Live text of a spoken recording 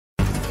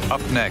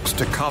Up next,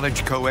 a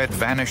college co-ed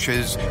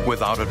vanishes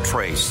without a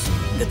trace.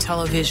 The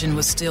television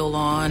was still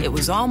on. It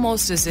was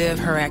almost as if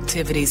her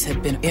activities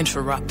had been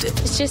interrupted.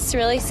 It's just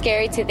really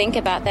scary to think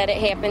about that it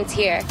happens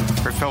here.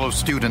 Her fellow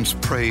students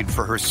prayed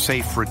for her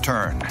safe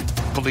return.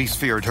 Police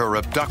feared her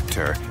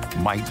abductor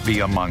might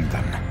be among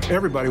them.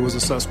 Everybody was a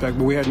suspect,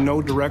 but we had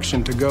no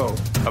direction to go.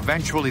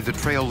 Eventually, the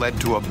trail led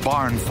to a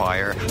barn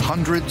fire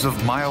hundreds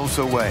of miles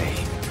away.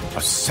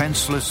 A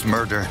senseless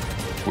murder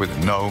with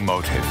no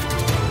motive.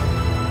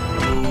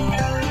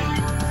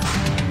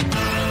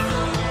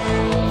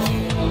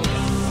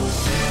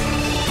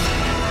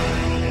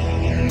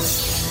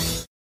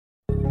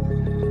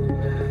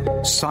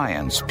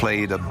 Science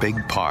played a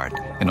big part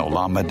in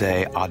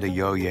Olamide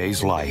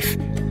Adeoye's life.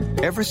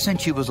 Ever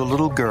since she was a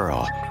little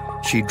girl,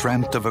 she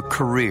dreamt of a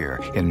career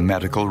in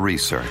medical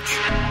research.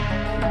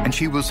 And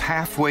she was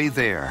halfway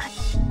there,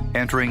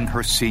 entering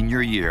her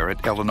senior year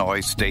at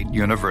Illinois State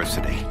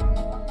University.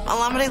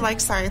 Olamide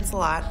likes science a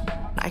lot.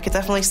 I could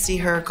definitely see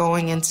her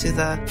going into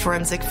the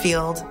forensic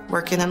field,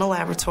 working in a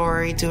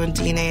laboratory, doing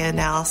DNA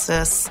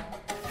analysis.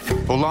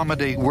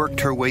 Olamide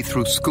worked her way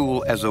through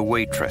school as a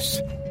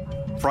waitress.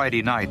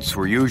 Friday nights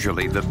were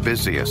usually the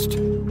busiest.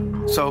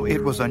 So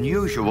it was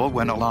unusual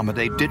when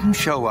Olamide didn't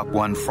show up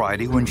one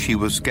Friday when she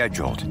was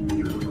scheduled.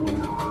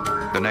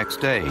 The next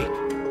day,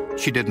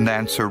 she didn't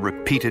answer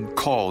repeated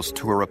calls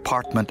to her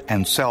apartment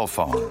and cell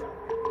phone.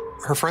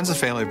 Her friends and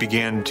family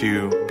began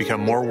to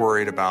become more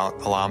worried about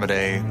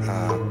Olamide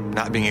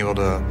not being able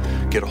to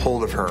get a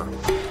hold of her.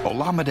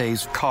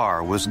 Olamide's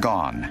car was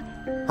gone,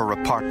 her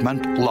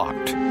apartment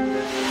locked.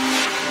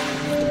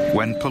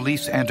 When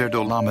police entered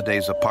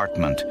Olamide's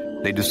apartment,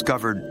 they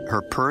discovered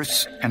her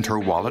purse and her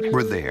wallet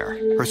were there.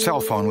 Her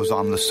cell phone was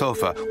on the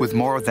sofa with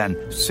more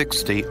than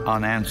 60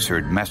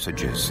 unanswered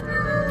messages.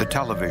 The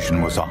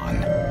television was on.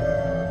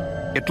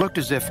 It looked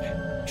as if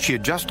she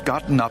had just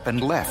gotten up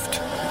and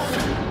left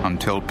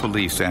until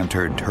police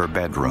entered her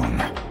bedroom.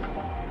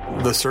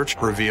 The search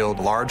revealed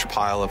a large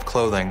pile of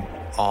clothing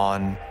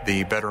on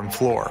the bedroom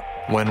floor.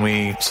 When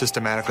we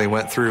systematically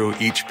went through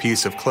each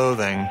piece of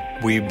clothing,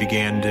 we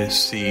began to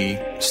see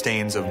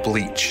stains of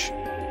bleach.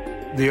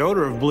 The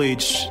odor of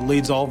bleach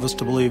leads all of us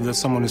to believe that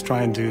someone is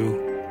trying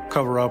to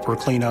cover up or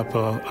clean up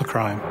a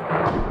crime.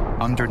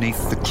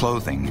 Underneath the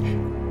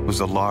clothing was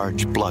a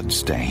large blood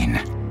stain.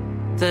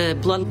 The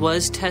blood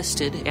was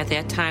tested at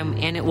that time,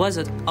 and it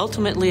was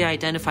ultimately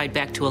identified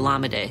back to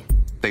Olamide.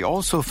 They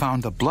also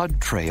found a blood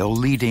trail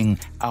leading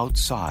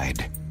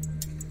outside.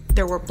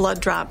 There were blood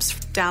drops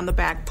down the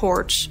back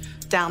porch,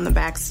 down the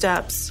back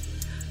steps,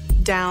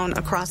 down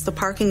across the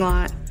parking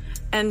lot,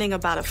 ending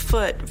about a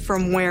foot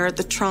from where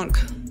the trunk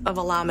of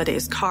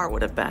Olamide's car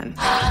would have been.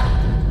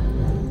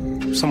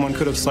 Someone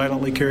could have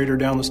silently carried her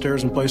down the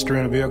stairs and placed her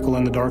in a vehicle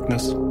in the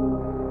darkness.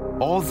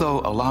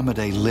 Although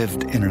Olamide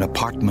lived in an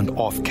apartment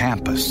off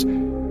campus,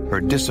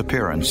 her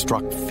disappearance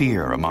struck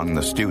fear among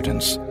the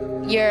students.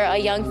 You're a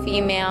young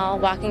female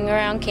walking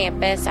around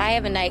campus. I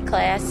have a night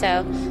class,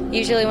 so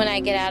usually when I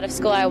get out of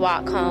school, I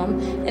walk home.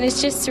 And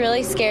it's just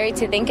really scary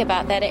to think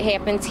about that it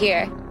happens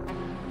here.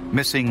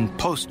 Missing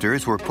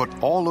posters were put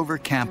all over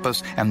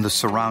campus and the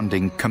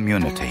surrounding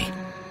community.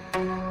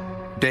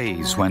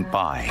 Days went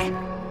by,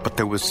 but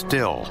there was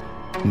still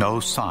no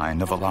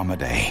sign of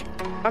Olamide.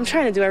 I'm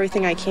trying to do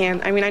everything I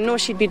can. I mean, I know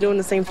she'd be doing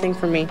the same thing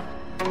for me.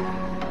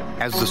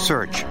 As the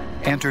search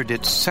entered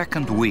its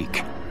second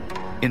week,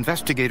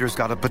 investigators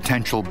got a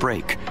potential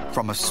break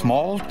from a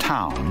small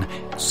town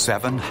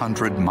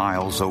 700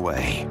 miles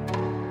away.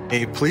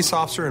 A police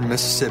officer in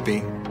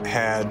Mississippi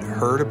had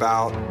heard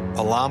about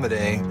Olamide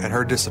and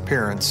her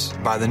disappearance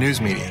by the news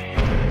media.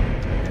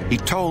 He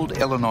told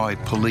Illinois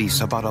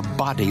police about a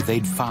body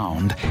they'd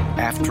found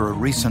after a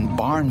recent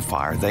barn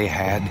fire they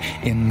had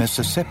in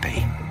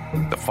Mississippi.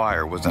 The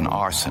fire was an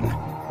arson,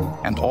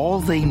 and all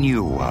they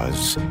knew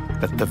was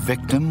that the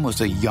victim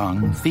was a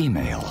young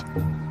female.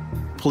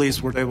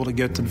 Police were able to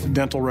get the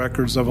dental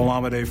records of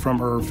Olamide from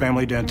her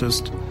family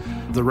dentist.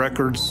 The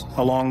records,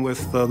 along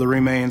with the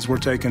remains, were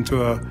taken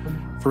to a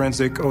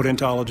forensic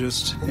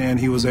odontologist, and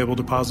he was able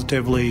to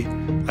positively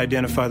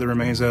identify the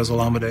remains as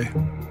Olamide.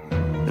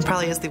 It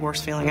probably is the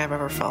worst feeling I've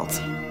ever felt.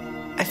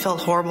 I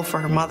felt horrible for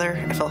her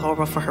mother. I felt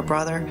horrible for her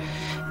brother.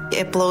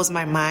 It blows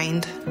my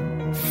mind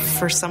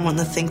for someone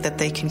to think that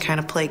they can kind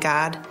of play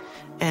God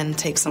and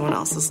take someone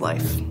else's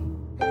life.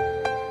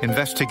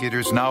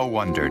 Investigators now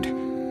wondered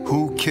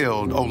who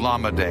killed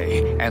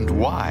Olamide and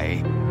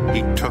why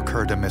he took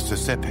her to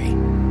Mississippi.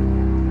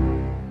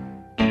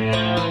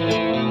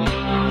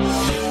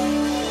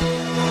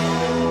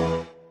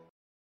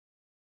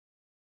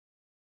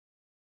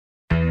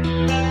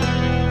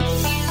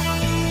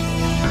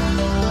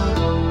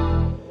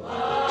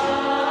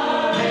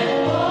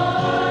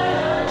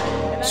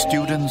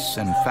 Students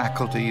and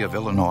faculty of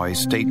Illinois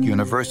State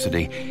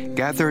University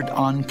gathered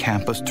on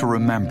campus to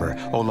remember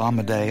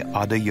Olamide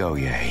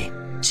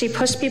Adeoye. She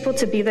pushed people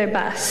to be their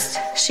best.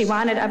 She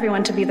wanted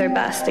everyone to be their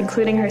best,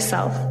 including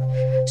herself.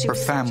 Her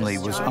family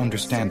was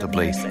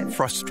understandably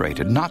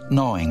frustrated, not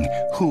knowing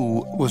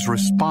who was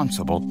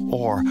responsible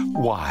or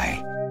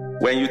why.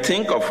 When you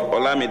think of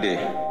Olamide,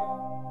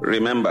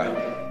 remember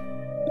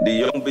the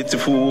young,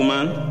 beautiful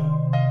woman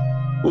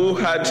who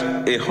had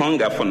a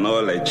hunger for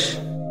knowledge,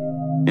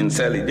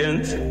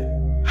 intelligence,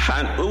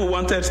 and who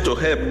wanted to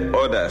help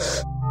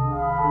others.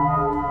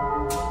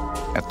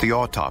 At the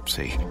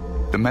autopsy,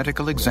 the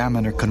medical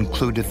examiner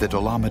concluded that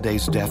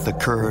Olamide's death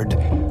occurred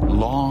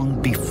long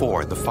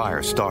before the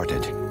fire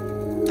started.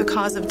 The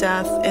cause of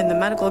death, in the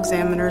medical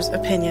examiner's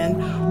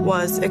opinion,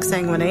 was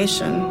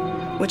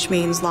exsanguination, which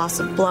means loss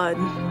of blood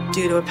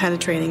due to a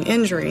penetrating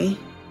injury.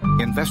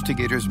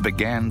 Investigators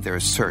began their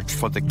search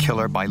for the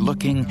killer by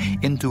looking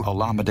into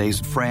Olamide's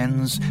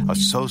friends,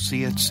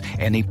 associates,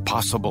 any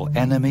possible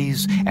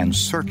enemies, and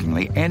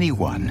certainly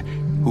anyone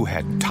who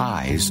had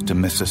ties to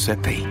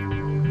Mississippi.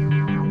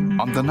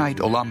 On the night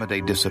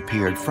Olamide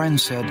disappeared,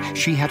 friends said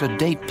she had a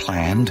date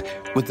planned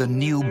with a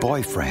new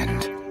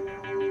boyfriend.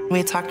 We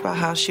had talked about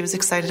how she was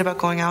excited about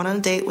going out on a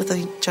date with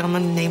a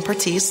gentleman named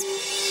Partis.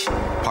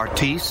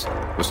 Partis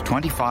was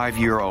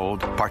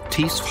 25-year-old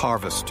Partis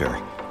Harvester,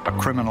 a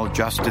criminal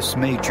justice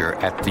major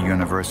at the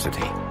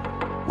university.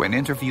 When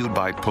interviewed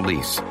by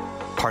police,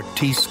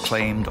 Partis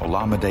claimed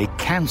Olamide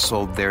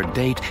canceled their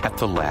date at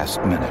the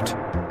last minute.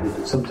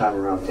 Sometime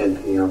around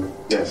 10 p.m.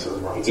 Yes.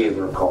 He gave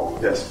her a call.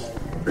 Yes.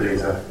 Pretty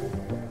exact.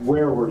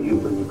 Where were you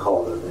when you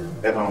called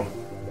her? At home.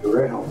 You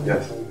were at home?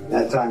 Yes.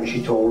 That time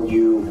she told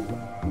you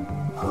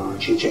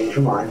she changed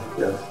her mind.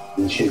 Yes.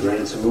 And she had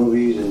rented some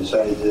movies and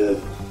decided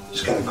to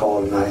just kind of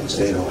call it a night and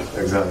stay home.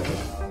 Exactly.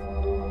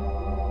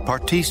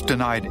 Partis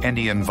denied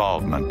any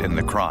involvement in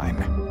the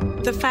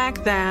crime. The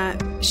fact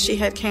that she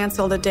had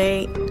canceled a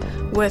date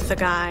with the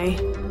guy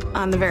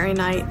on the very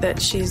night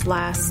that she's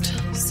last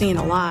seen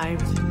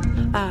alive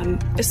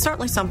is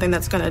certainly something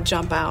that's going to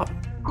jump out.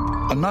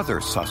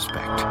 Another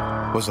suspect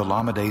was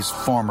Olamide's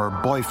former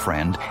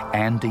boyfriend,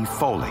 Andy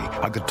Foley,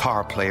 a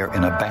guitar player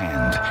in a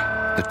band.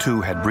 The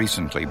two had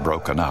recently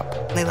broken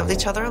up. They loved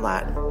each other a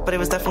lot, but it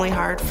was definitely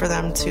hard for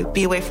them to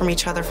be away from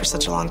each other for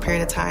such a long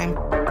period of time.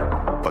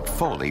 But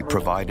Foley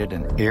provided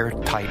an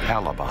airtight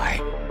alibi.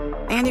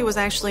 Andy was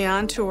actually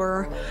on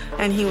tour,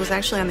 and he was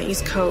actually on the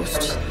East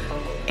Coast,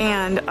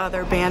 and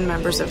other band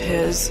members of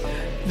his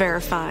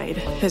verified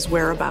his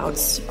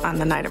whereabouts on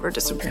the night of her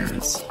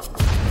disappearance.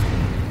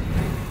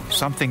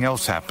 Something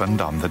else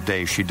happened on the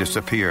day she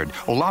disappeared.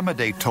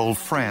 Olamide told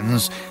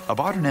friends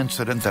about an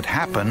incident that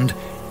happened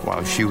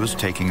while she was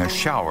taking a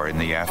shower in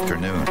the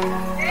afternoon.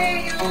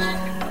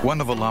 One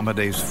of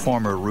Olamide's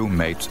former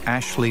roommates,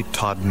 Ashley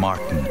Todd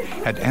Martin,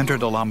 had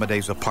entered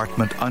Olamide's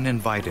apartment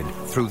uninvited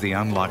through the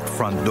unlocked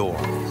front door.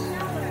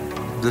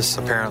 This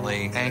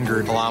apparently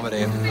angered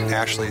Olamide.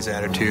 Ashley's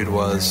attitude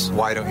was,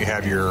 why don't you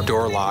have your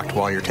door locked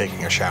while you're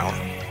taking a shower?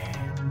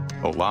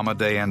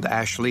 Olamide and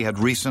Ashley had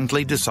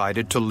recently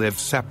decided to live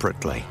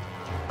separately.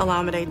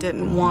 Olamide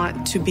didn't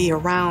want to be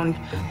around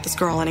this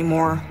girl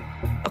anymore.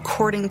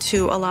 According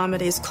to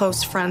Olamide's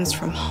close friends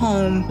from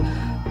home,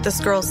 this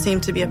girl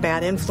seemed to be a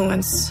bad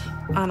influence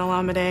on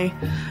Olamide,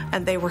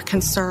 and they were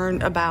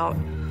concerned about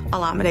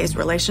Olamide's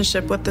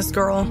relationship with this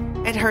girl.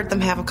 I'd heard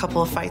them have a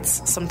couple of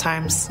fights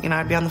sometimes. You know,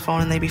 I'd be on the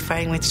phone and they'd be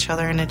fighting with each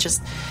other, and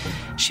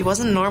she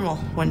wasn't normal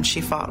when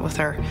she fought with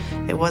her.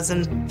 It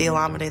wasn't the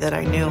Olamide that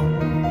I knew.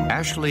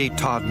 Ashley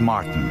Todd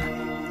Martin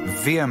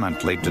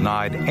vehemently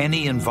denied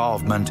any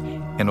involvement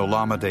in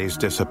Olamide's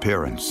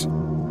disappearance.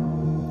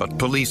 But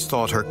police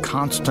thought her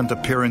constant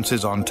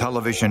appearances on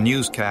television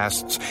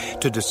newscasts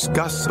to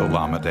discuss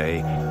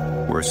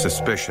Olamide were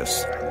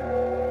suspicious.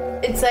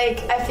 It's like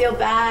I feel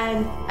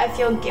bad, I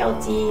feel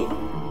guilty,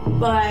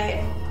 but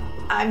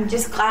I'm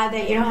just glad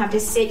that you don't have to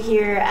sit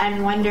here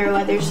and wonder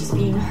whether she's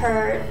being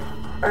hurt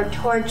or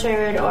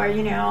tortured or,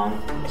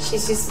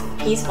 she's just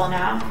peaceful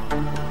now.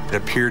 It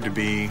appeared to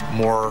be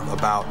more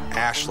about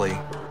Ashley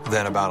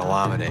than about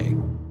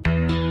Olamide.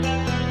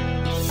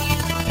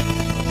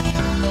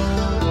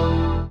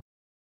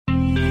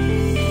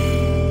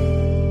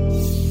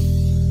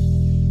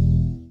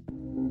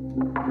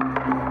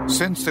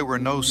 Since there were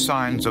no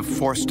signs of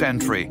forced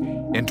entry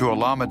into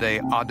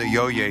Olamide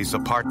Adeoye's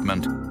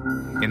apartment,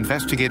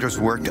 investigators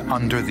worked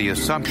under the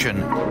assumption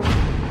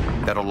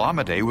that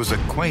Olamide was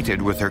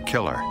acquainted with her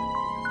killer.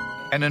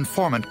 An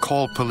informant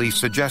called police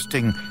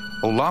suggesting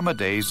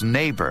Olamide's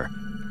neighbor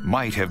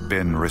might have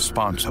been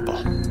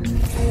responsible.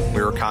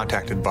 We were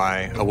contacted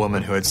by a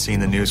woman who had seen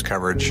the news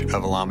coverage of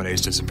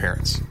Olamide's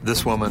disappearance.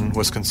 This woman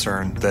was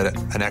concerned that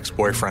an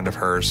ex-boyfriend of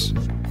hers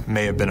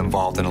may have been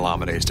involved in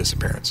Olamide's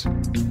disappearance.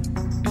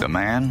 The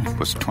man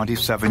was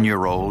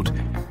 27-year-old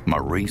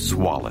Maurice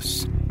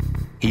Wallace.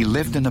 He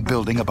lived in a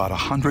building about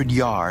 100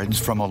 yards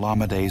from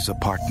Olamide's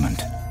apartment.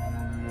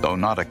 Though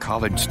not a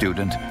college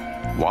student,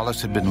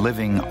 Wallace had been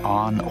living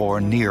on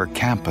or near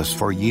campus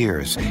for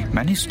years.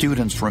 Many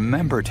students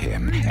remembered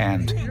him,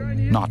 and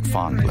not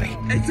fondly.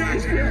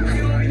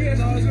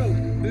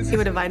 He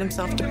would invite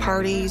himself to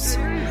parties.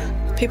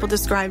 People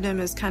described him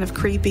as kind of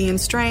creepy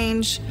and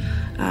strange,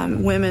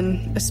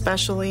 women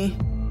especially.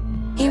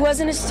 He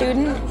wasn't a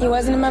student. He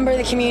wasn't a member of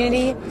the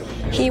community.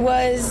 He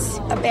was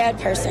a bad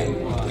person.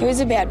 He was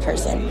a bad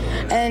person.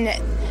 And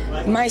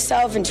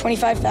Myself and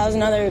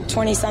 25,000 other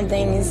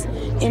 20-somethings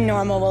in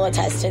Normal will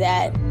attest to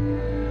that.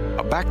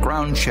 A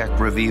background check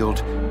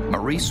revealed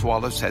Maurice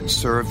Wallace had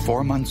served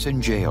 4 months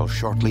in jail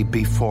shortly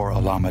before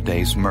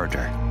Olamide's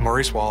murder.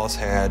 Maurice Wallace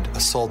had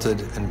assaulted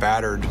and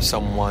battered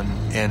someone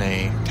in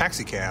a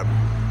taxi cab.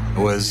 It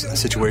was a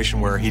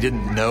situation where he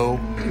didn't know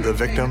the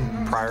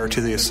victim prior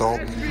to the assault,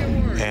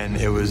 and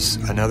it was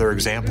another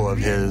example of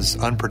his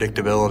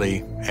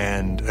unpredictability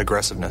and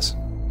aggressiveness.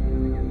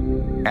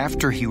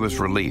 After he was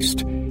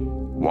released,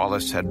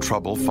 Wallace had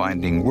trouble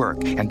finding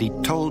work, and he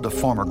told a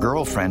former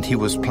girlfriend he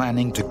was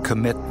planning to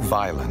commit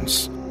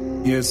violence.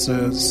 He has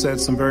said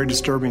some very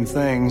disturbing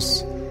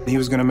things. He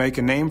was going to make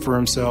a name for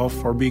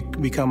himself or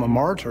become a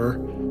martyr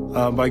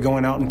by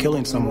going out and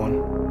killing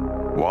someone.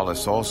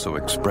 Wallace also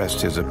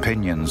expressed his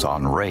opinions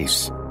on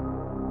race.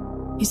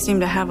 He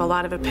seemed to have a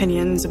lot of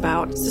opinions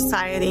about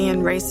society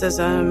and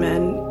racism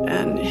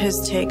and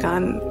his take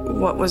on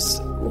what was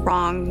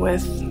wrong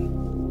with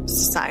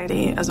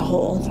society as a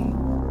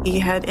whole. He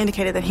had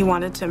indicated that he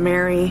wanted to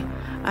marry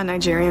a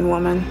Nigerian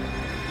woman.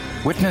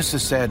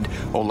 Witnesses said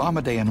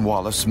Olamide and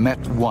Wallace met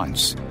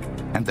once,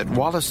 and that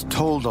Wallace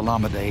told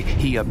Olamide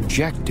he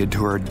objected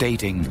to her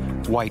dating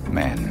white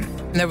men.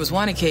 There was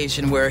one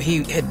occasion where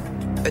he had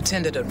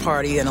attended a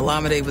party and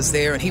Olamide was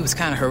there, and he was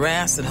kind of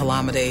harassing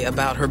Olamide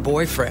about her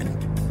boyfriend.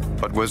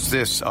 But was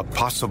this a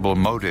possible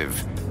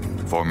motive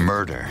for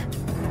murder?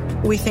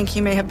 We think he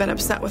may have been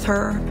upset with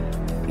her.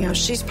 You know,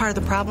 she's part of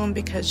the problem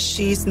because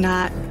she's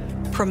not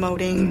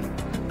promoting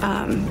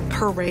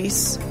her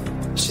race.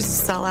 She's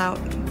a sellout,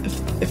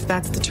 if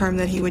that's the term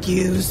that he would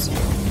use.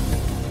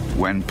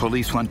 When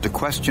police went to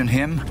question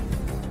him,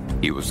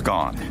 he was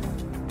gone.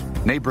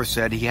 Neighbors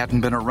said he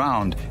hadn't been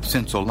around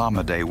since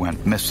Olamide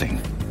went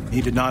missing.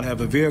 He did not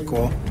have a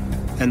vehicle,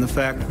 and the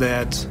fact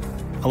that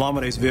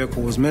Olamide's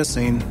vehicle was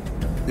missing,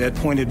 that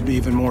pointed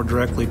even more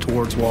directly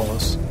towards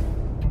Wallace.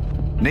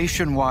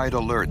 Nationwide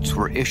alerts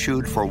were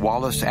issued for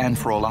Wallace and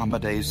for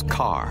Olamide's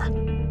car.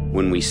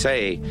 When we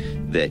say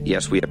that,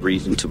 yes, we have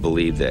reason to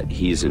believe that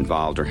he's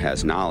involved or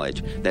has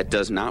knowledge, that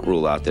does not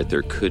rule out that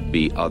there could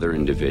be other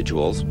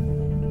individuals.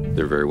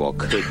 There very well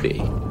could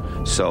be.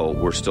 So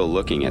we're still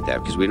looking at that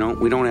because we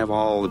don't have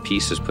all the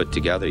pieces put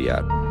together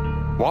yet.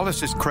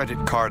 Wallace's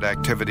credit card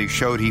activity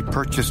showed he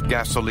purchased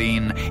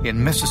gasoline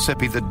in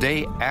Mississippi the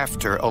day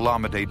after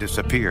Olamide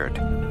disappeared.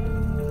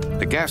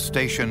 The gas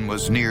station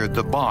was near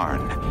the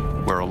barn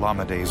where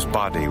Olamide's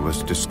body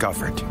was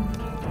discovered.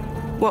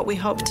 What we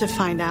hoped to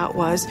find out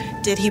was,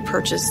 did he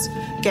purchase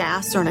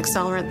gas or an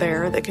accelerant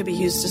there that could be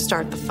used to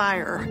start the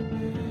fire?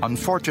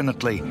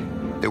 Unfortunately,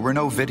 there were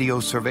no video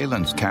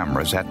surveillance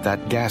cameras at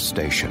that gas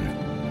station.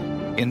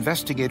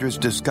 Investigators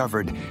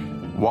discovered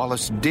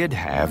Wallace did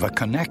have a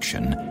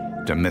connection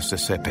to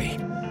Mississippi.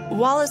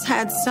 Wallace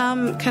had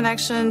some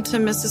connection to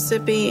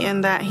Mississippi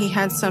in that he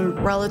had some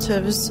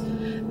relatives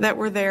that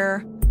were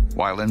there.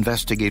 While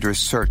investigators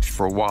searched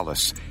for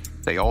Wallace,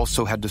 they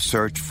also had to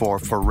search for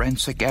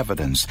forensic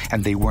evidence,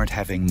 and they weren't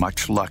having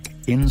much luck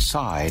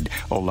inside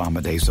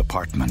Olamide's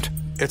apartment.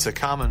 It's a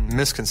common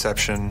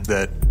misconception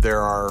that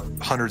there are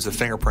hundreds of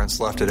fingerprints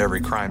left at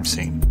every crime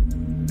scene.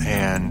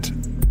 And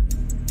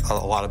a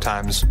lot of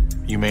times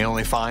you may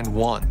only find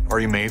one, or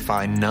you may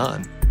find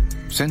none.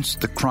 Since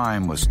the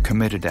crime was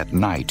committed at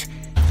night,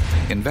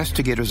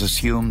 investigators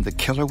assumed the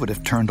killer would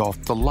have turned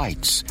off the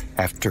lights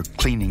after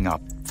cleaning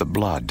up the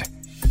blood.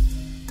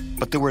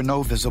 But there were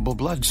no visible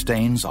blood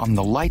stains on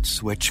the light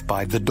switch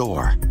by the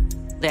door.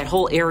 That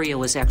whole area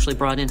was actually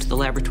brought into the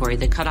laboratory.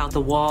 They cut out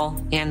the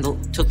wall and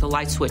took the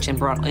light switch and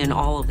brought in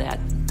all of that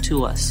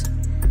to us.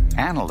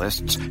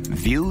 Analysts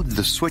viewed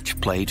the switch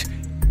plate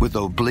with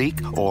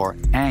oblique or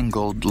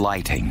angled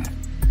lighting.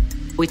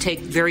 We take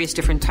various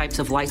different types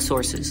of light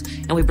sources,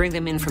 and we bring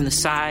them in from the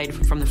side,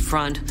 from the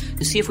front,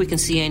 to see if we can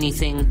see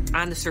anything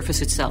on the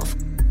surface itself.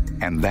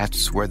 And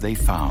that's where they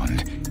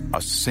found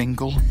a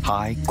single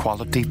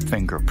high-quality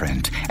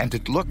fingerprint, and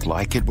it looked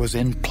like it was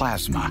in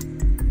plasma.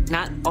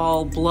 Not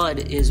all blood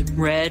is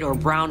red or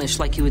brownish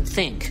like you would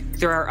think.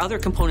 There are other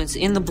components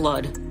in the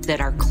blood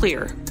that are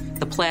clear.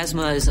 The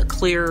plasma is a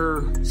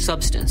clear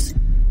substance.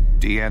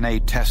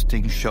 DNA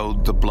testing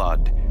showed the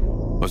blood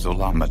was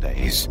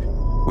Olamide's,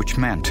 which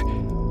meant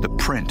the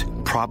print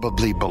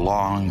probably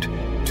belonged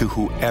to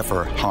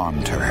whoever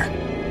harmed her.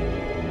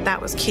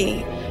 That was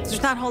key.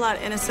 There's not a whole lot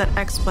of innocent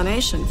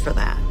explanation for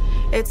that.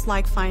 It's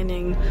like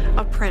finding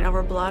a print of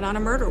her blood on a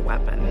murder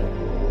weapon.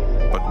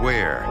 But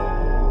where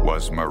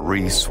was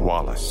Maurice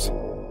Wallace?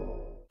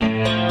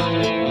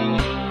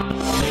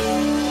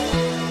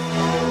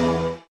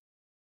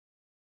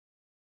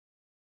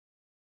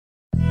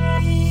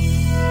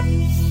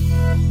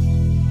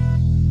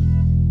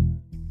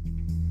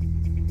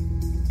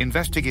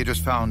 Investigators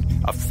found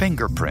a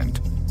fingerprint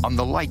on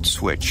the light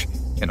switch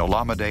in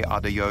Olamide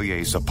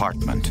Adeoye's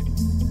apartment.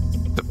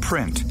 The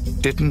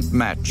print didn't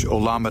match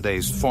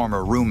Olamide's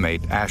former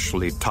roommate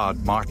Ashley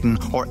Todd Martin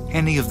or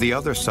any of the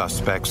other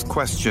suspects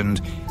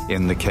questioned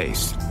in the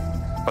case.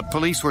 But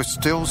police were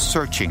still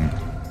searching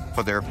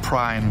for their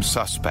prime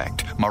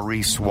suspect,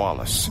 Maurice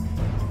Wallace.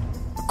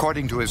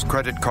 According to his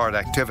credit card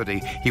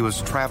activity, he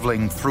was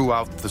traveling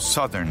throughout the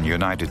southern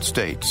United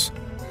States.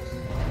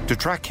 To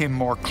track him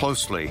more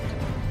closely,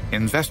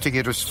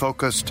 investigators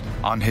focused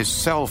on his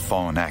cell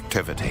phone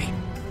activity.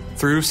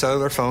 Through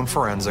cellular phone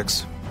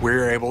forensics, we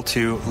were able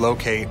to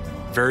locate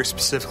very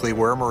specifically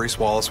where Maurice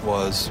Wallace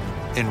was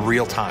in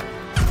real time.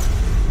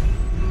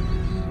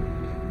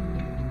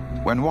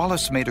 When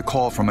Wallace made a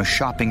call from a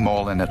shopping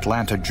mall in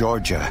Atlanta,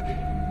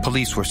 Georgia,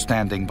 police were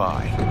standing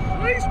by.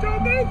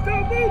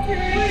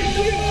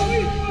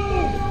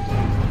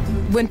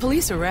 When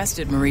police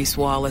arrested Maurice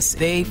Wallace,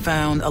 they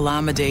found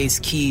Olamide's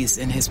keys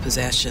in his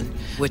possession,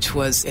 which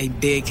was a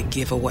big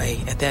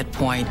giveaway at that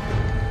point.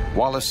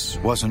 Wallace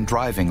wasn't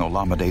driving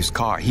Olamide's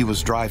car. He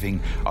was driving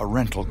a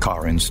rental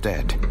car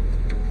instead.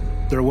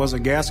 There was a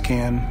gas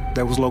can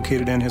that was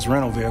located in his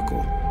rental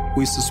vehicle.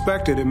 We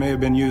suspected it may have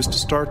been used to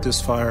start this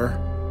fire.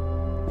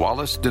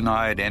 Wallace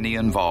denied any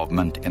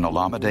involvement in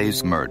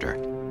Olamide's murder.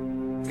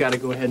 Got to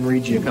go ahead and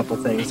read you a couple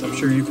things. I'm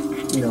sure you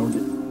know.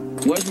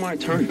 Where's my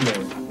attorney?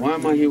 Why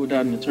am I here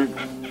without an attorney?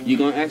 You're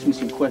going to ask me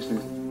some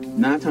questions.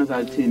 9 times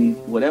out of 10,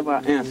 whatever I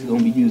answer is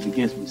going to be used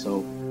against me.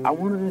 So I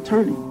want an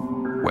attorney.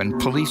 When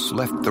police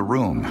left the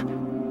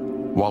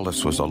room,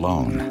 Wallace was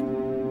alone.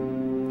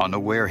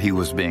 Unaware he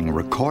was being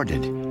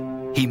recorded,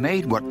 he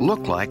made what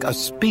looked like a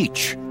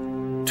speech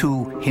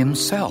to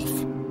himself.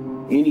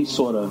 Any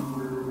sort of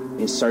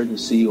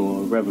insurgency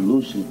or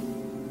revolution,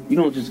 you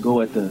don't just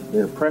go at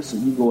the oppressor,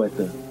 you go at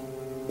the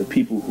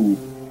people who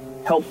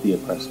help the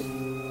oppressor,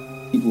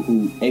 people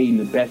who aid and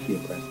abet the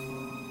oppressor.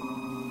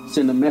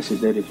 Send a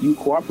message that if you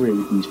cooperate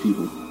with these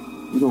people,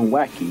 we're going to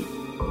whack you.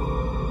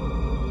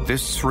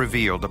 This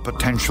revealed a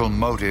potential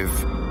motive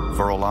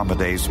for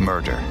Olamide's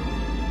murder.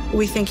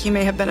 We think he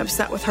may have been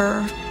upset with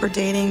her for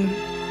dating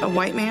a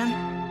white man.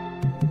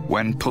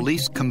 When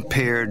police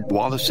compared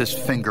Wallace's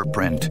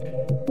fingerprint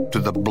to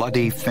the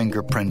bloody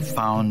fingerprint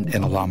found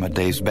in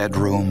Olamide's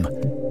bedroom,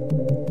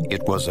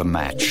 it was a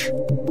match.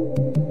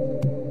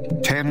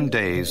 10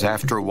 days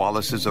after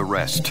Wallace's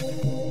arrest,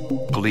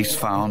 police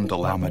found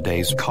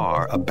Olamide's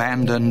car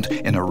abandoned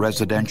in a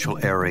residential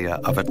area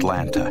of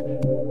Atlanta.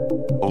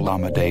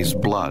 Olamide's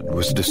blood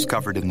was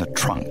discovered in the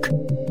trunk.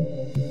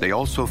 They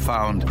also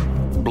found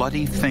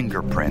bloody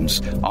fingerprints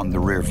on the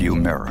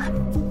rearview mirror.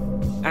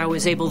 I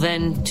was able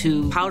then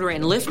to powder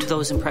and lift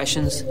those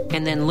impressions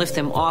and then lift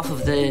them off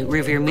of the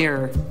rearview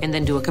mirror and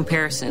then do a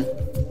comparison.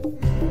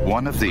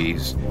 One of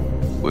these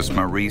was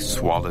Maurice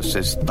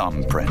Wallace's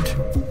thumbprint.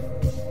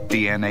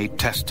 DNA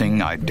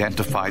testing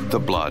identified the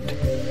blood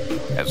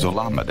as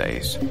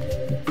Olamide's.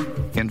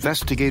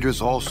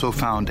 Investigators also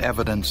found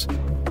evidence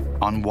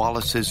on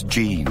Wallace's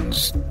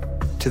jeans.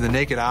 To the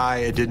naked eye,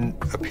 it didn't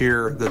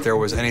appear that there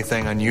was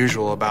anything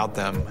unusual about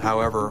them.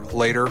 However,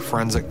 later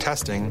forensic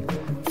testing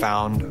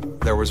found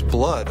there was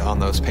blood on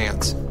those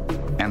pants.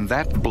 And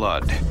that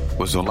blood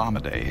was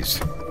Olamide's.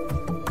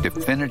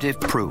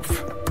 Definitive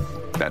proof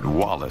that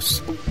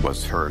Wallace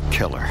was her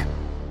killer.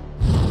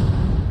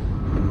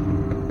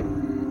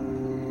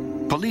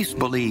 Police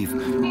believe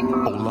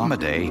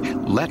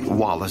Olamide let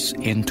Wallace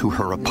into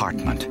her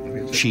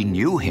apartment. She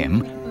knew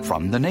him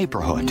from the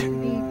neighborhood.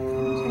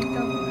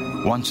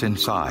 Once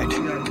inside,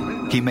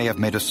 he may have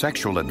made a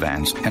sexual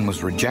advance and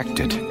was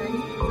rejected.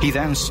 He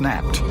then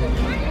snapped.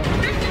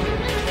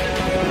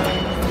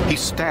 He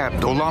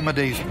stabbed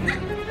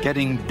Olamide,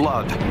 getting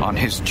blood on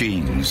his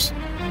jeans.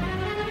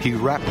 He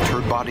wrapped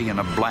her body in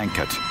a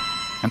blanket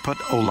and put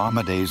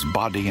Olamide's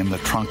body in the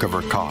trunk of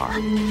her car.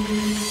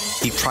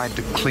 He tried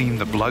to clean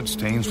the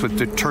bloodstains with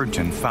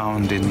detergent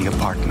found in the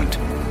apartment.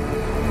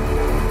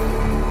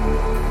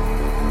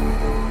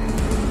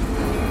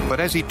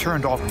 But as he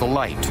turned off the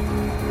light,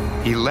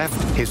 he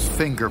left his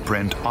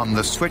fingerprint on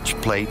the switch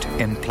plate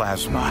in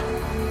plasma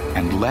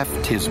and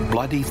left his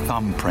bloody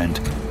thumbprint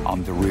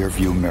on the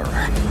rearview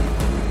mirror.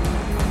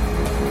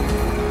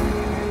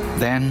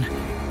 Then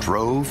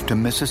drove to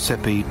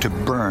Mississippi to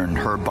burn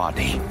her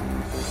body.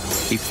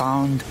 He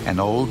found an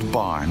old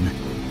barn,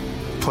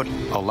 put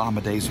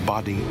Olamide's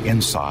body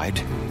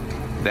inside,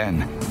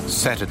 then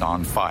set it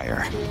on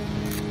fire.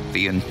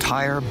 The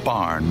entire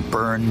barn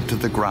burned to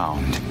the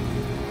ground.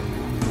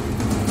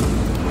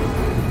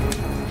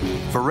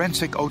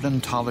 Forensic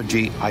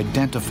odontology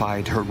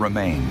identified her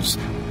remains,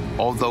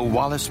 although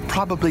Wallace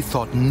probably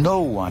thought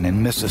no one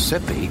in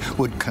Mississippi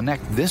would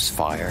connect this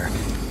fire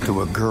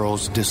to a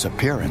girl's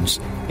disappearance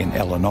in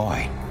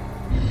Illinois.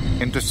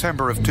 In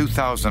December of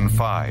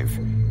 2005,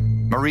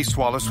 Maurice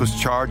Wallace was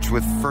charged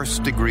with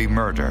first-degree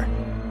murder.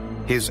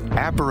 His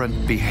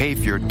aberrant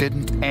behavior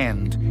didn't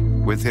end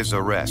with his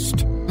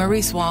arrest.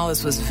 Maurice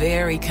Wallace was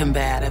very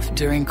combative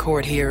during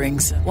court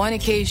hearings. One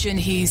occasion,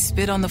 he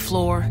spit on the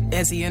floor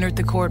as he entered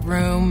the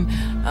courtroom,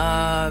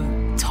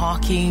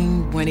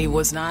 talking when he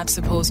was not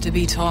supposed to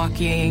be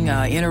talking,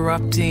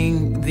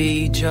 interrupting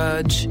the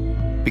judge.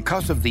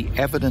 Because of the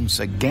evidence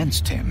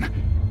against him,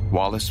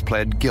 Wallace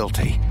pled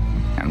guilty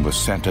and was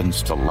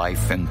sentenced to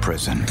life in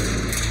prison.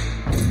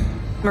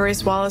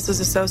 Maurice Wallace is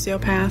a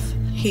sociopath.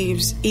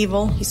 He's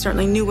evil. He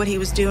certainly knew what he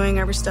was doing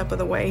every step of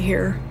the way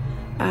here.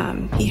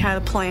 He had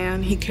a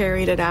plan. He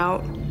carried it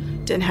out.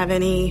 Didn't have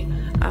any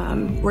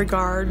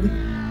regard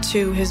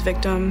to his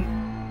victim.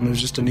 He was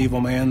just an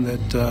evil man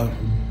that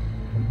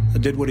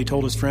did what he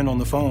told his friend on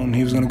the phone.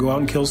 He was going to go out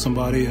and kill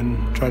somebody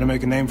and try to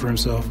make a name for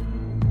himself.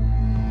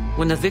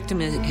 When the victim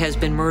has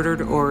been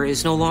murdered or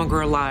is no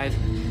longer alive,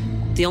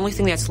 the only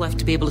thing that's left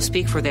to be able to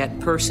speak for that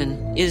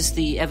person is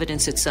the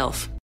evidence itself.